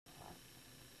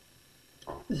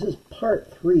This is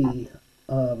part 3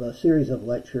 of a series of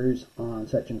lectures on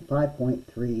section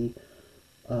 5.3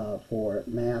 for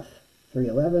Math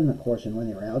 311, a course in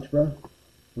linear algebra.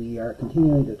 We are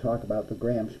continuing to talk about the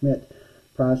Gram-Schmidt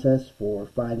process for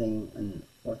finding an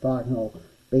orthogonal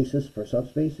basis for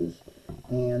subspaces.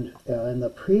 And in the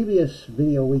previous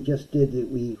video we just did that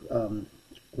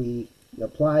we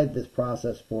applied this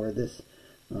process for this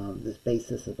this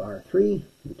basis of R3.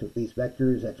 We took these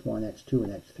vectors x1, x2,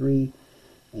 and x3,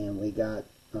 and we got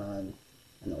an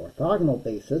orthogonal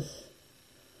basis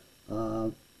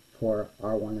for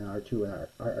R1 and R2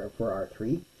 and for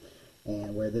R3,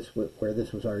 and where this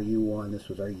was our U1, this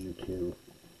was our U2,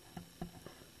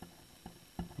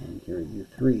 and here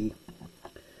U3,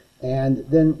 and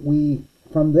then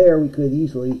from there we could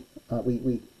easily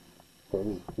we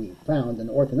found an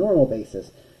orthonormal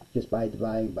basis just by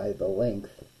dividing by the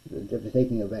length, just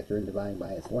taking a vector and dividing by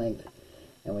its length,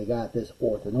 and we got this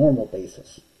orthonormal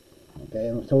basis. Okay,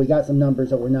 and so we got some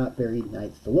numbers that were not very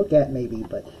nice to look at, maybe,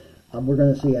 but we're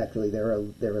going to see actually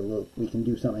we can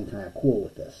do something kind of cool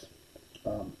with this,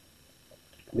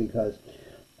 because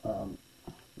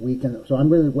we can. So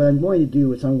what I'm going to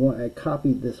do is I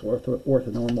copied this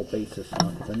orthonormal basis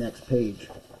onto the next page,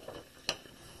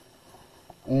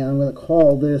 and I'm going to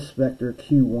call this vector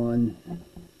Q1,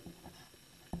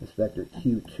 this vector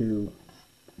Q2,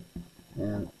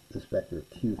 and this vector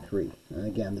Q3. And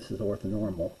again, this is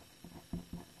orthonormal.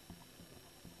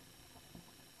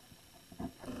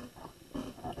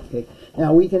 Okay.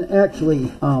 Now we can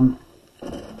actually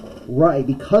write,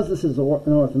 because this is an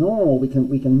orthonormal, we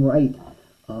can write,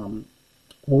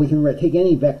 we can take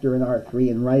any vector in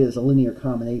R3 and write as a linear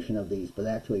combination of these, but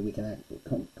actually we can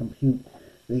compute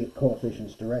the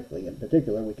coefficients directly. In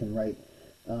particular, we can write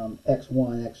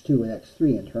x1, x2, and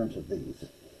x3 in terms of these.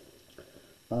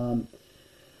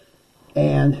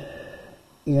 And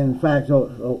in fact,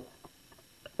 so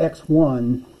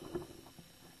x1,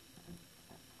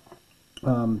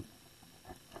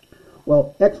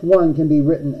 well, x1 can be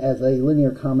written as a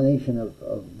linear combination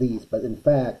of these, but in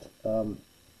fact,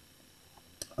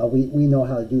 we know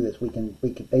how to do this. We can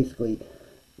basically,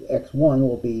 x1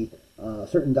 will be a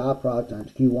certain dot product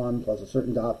times q1 plus a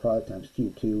certain dot product times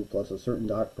q2 plus a certain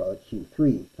dot product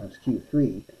q3 times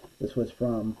q3. This was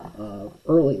from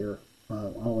earlier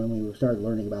when we started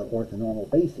learning about orthonormal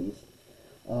bases.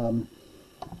 And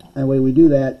the way we do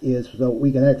that is, so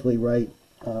we can actually write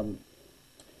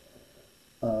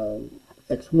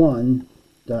x1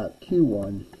 dot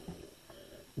q1.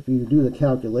 If you do the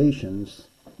calculations,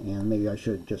 and maybe I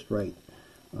should just write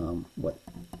what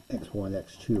x1,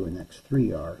 x2, and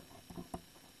x3 are.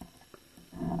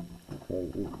 Okay,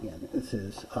 again, this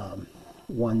is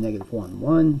 1, negative 1,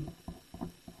 1,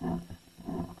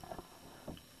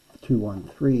 2, 1,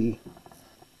 3,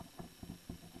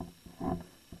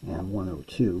 and 1,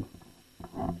 2.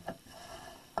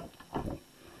 Okay.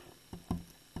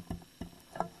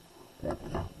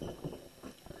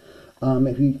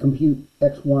 If you compute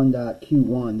x1 dot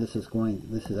q1, this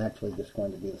is actually just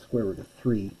going to be the square root of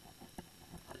 3.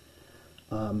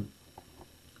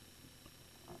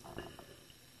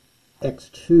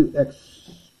 x2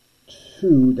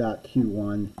 dot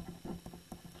q1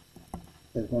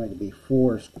 is going to be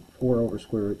 4 over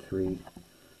square root 3,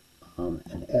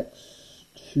 and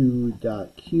x2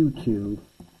 dot q2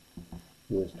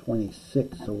 is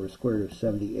 26 over square root of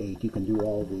 78. You can do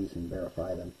all of these and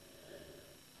verify them.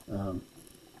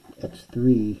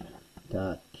 x3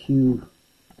 dot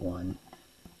q1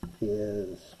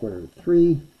 is square root of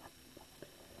 3.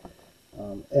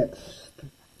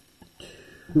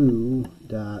 x2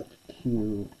 dot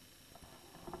q,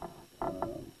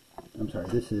 I'm sorry,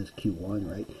 this is q1,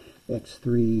 right?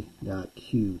 x3 dot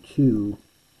q2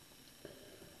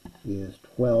 is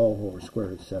 12 over square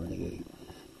root of 78.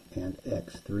 And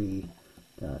x3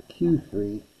 dot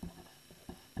q3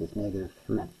 is negative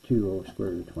 2 over square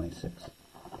root of 26.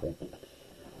 Okay.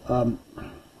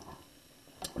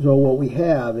 So what we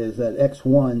have is that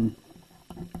x1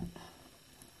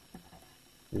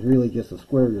 is really just the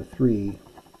square root of 3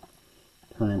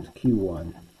 times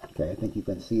q1. Okay, I think you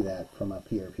can see that from up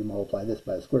here. If you multiply this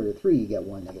by the square root of 3, you get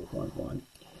 1, negative 1, 1.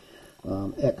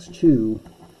 x2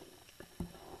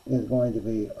 is going to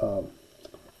be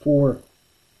 4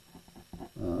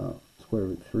 square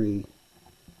root 3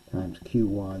 times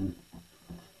q1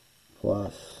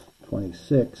 plus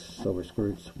 26 over square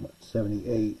root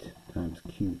 78 times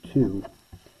q2,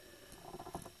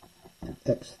 and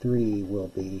x3 will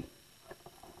be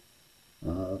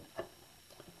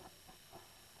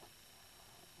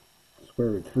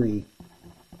square root 3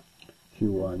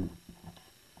 q1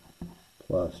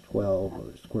 plus 12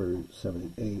 over square root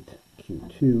 78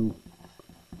 q2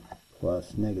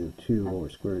 plus negative 2 over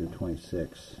square root of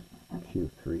 26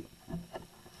 Q3.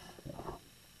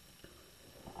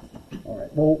 All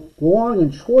right. Well, the long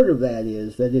and short of that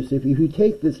is that if you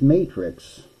take this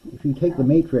matrix, if you take the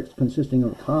matrix consisting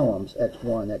of columns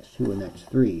x1, x2, and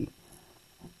x3,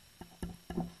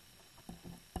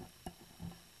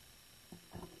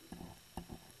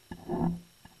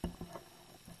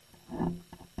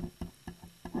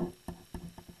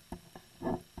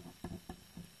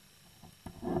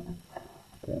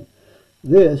 okay,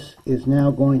 this is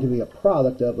now going to be a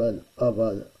product of an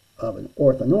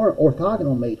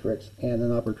orthogonal matrix and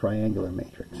an upper triangular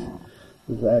matrix.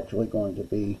 This is actually going to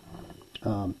be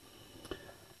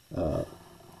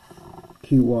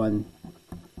Q1,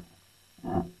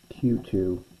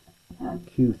 Q2,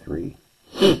 Q3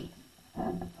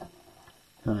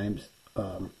 times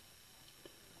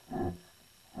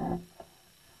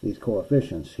these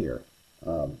coefficients here.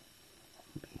 Square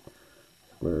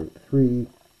root 3,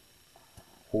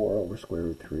 4 over square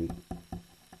root 3,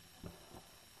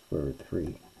 square root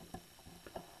 3,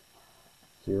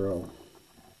 0,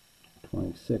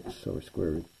 26 over square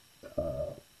root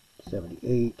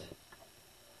 78,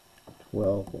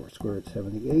 12 over square root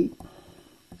 78,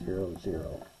 0,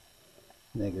 0,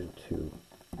 negative 2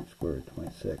 square root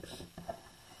 26.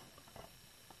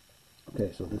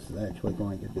 Okay, so this is actually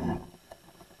going to be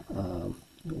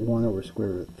 1 over square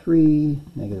root 3,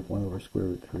 negative 1 over square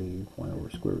root 3, 1 over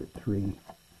square root 3.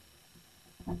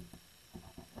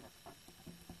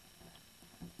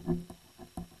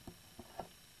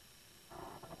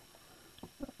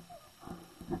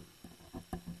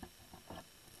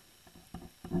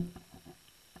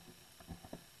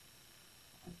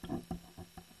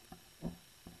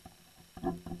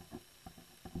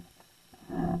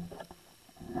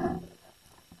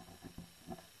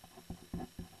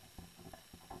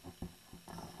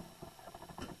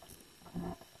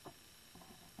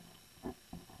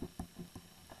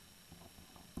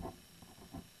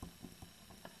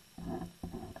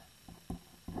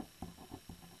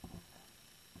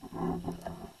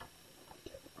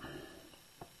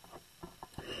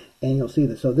 And you'll see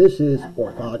that, so this is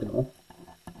orthogonal.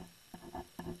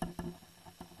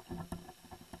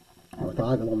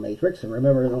 Orthogonal matrix. And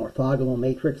remember, an orthogonal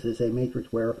matrix is a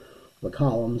matrix where the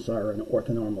columns are an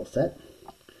orthonormal set.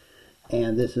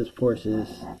 And this, of course,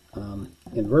 is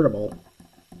invertible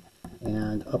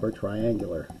and upper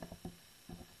triangular.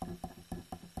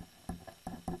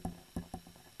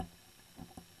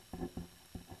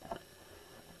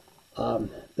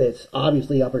 It's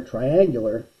obviously upper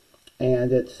triangular,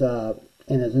 and it's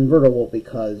invertible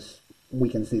because we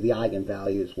can see the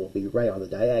eigenvalues will be right on the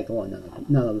diagonal, and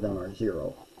none of them are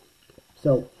 0.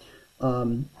 So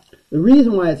the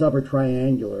reason why it's upper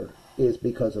triangular is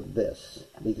because of this,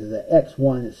 because the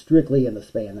x1 is strictly in the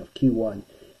span of q1,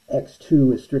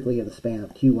 x2 is strictly in the span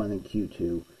of q1 and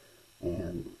q2,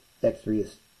 and x3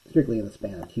 is strictly in the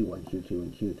span of q1, q2,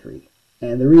 and q3.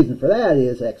 And the reason for that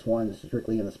is x1 is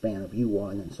strictly in the span of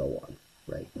u1 and so on,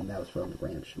 right? And that was from the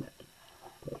Gram-Schmidt.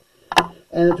 Okay.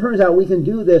 And it turns out we can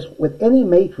do this with any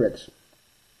matrix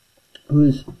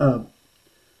whose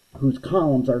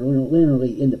columns are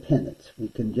linearly independent. We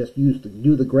can just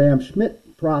do the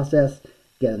Gram-Schmidt process,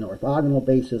 get an orthogonal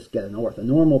basis, get an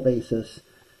orthonormal basis,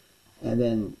 and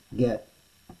then get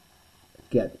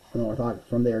an orthogonal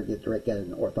from there. Get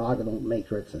an orthogonal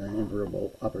matrix and an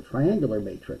invertible upper triangular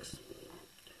matrix.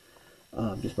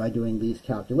 Just by doing these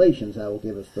calculations, that will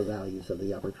give us the values of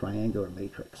the upper triangular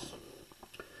matrix.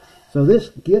 So this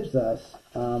gives us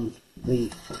what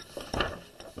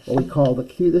we call the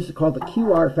Q. This is called the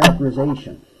QR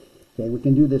factorization. Okay, we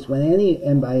can do this with any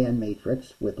n by n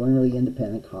matrix with linearly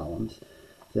independent columns.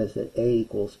 It says that A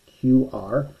equals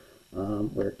QR,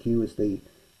 where Q is the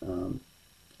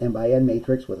n by n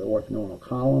matrix with orthonormal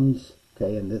columns.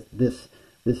 Okay, and this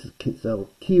is so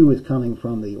Q is coming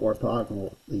from the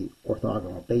orthogonal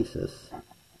basis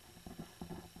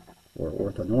or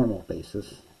orthonormal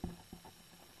basis.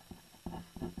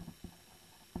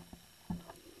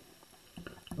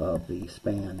 Of the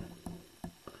span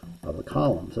of the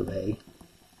columns of A,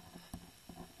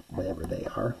 whatever they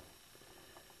are.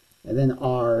 And then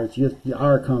R is just,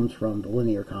 R comes from the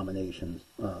linear combinations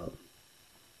of,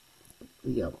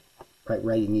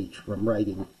 writing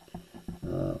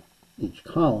each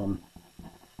column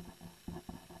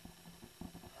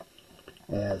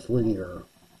as a linear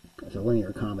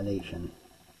combination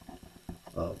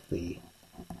of the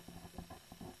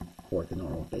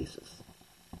orthonormal basis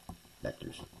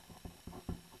vectors.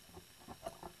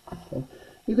 Okay.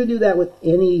 You could do that with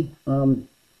any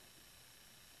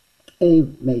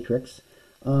matrix.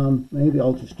 Maybe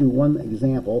I'll just do one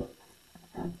example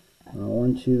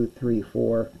 1, 2, 3,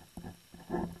 4.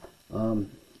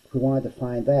 If we wanted to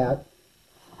find that,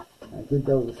 I did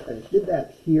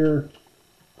that here,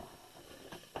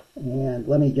 and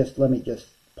let me just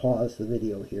pause the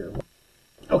video here.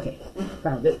 Okay,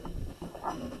 found it.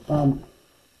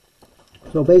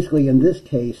 So basically, in this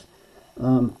case,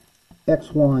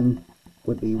 x1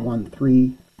 would be 1,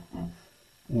 3,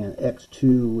 and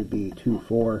x2 would be 2,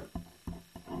 4.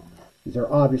 These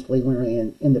are obviously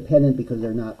linearly independent because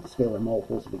they're not scalar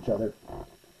multiples of each other.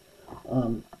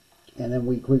 And then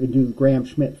we could do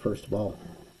Gram-Schmidt first of all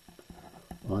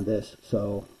on this.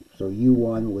 So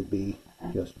u1 would be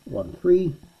just 1,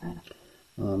 3.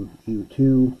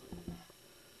 u2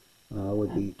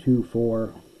 would be 2,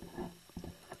 4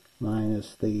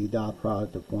 minus the dot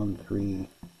product of 1, 3,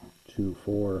 2,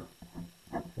 4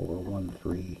 over 1,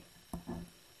 3,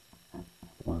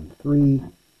 1, 3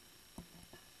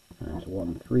 times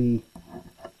 1, 3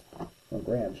 from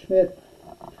Gram-Schmidt.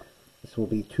 This will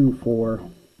be 2, 4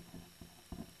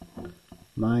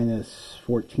 minus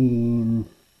 14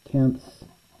 tenths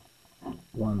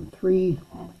 1, 3.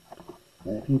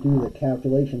 And if you do the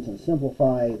calculations and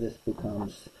simplify, this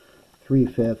becomes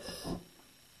 3/5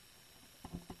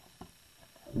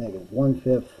 negative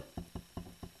 1/5.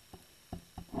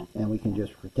 And we can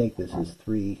just take this as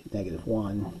 3, negative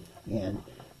 1. And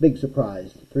big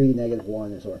surprise, 3, negative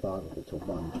 1 is orthogonal to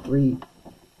 1, 3.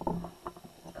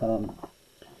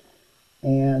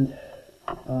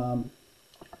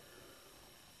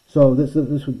 So this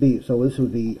would be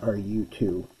our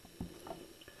u2,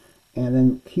 and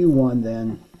then q1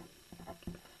 then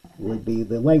would be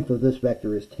the length of this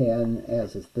vector is 10,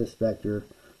 as is this vector.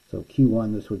 So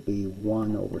q1, this would be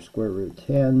 1 over square root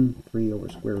 10, 3 over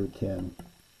square root 10.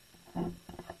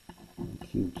 And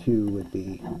q2 would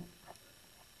be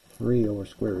 3 over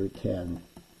square root 10,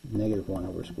 negative 1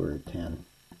 over square root 10.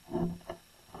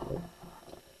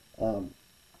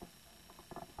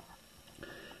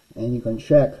 And you can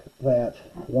check that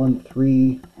 1,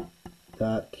 3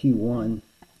 dot q1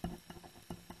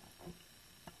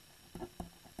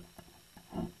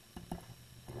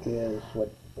 is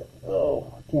what,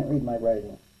 oh, I can't read my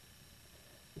writing.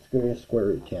 It's going to be square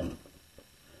root 10.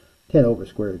 10 over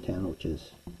square root 10, which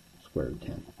is square root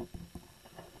 10.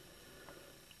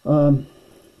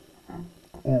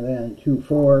 And then 2,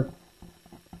 4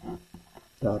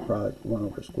 dot product 1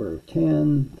 over square root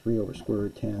 10, 3 over square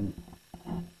root 10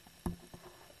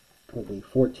 would be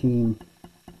 14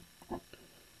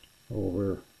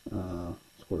 over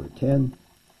square root 10.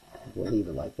 We'll leave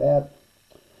it like that.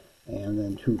 And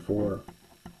then 2, 4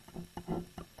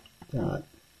 dot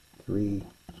 3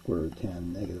 square root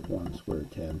 10, negative 1 square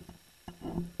root 10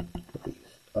 would be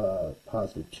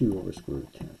positive 2 over square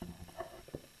root 10.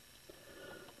 Okay.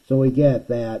 So we get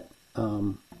that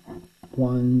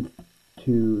 1,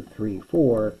 2, 3,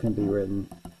 4 can be written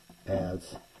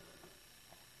as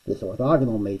this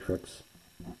orthogonal matrix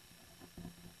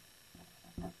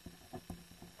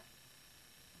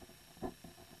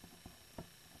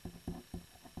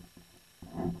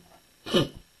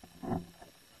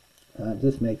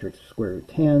this matrix is square root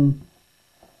 10,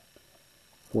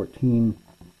 14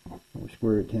 over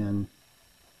square root 10,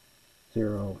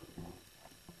 0,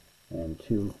 and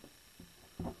 2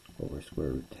 over square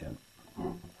root 10.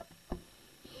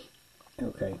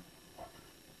 Okay.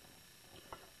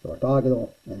 So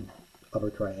orthogonal and upper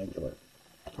triangular.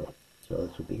 Okay. So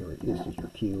this would be your, this is your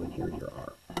Q and here's your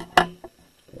R.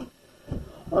 Okay.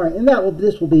 All right, and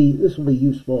this will be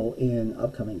useful in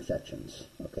upcoming sections.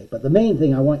 Okay, but the main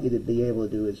thing I want you to be able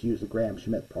to do is use the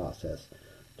Gram-Schmidt process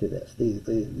to this.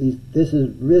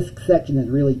 This section is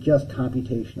really just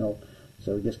computational,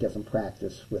 so just get some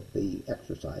practice with the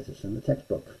exercises in the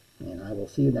textbook. And I will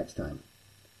see you next time.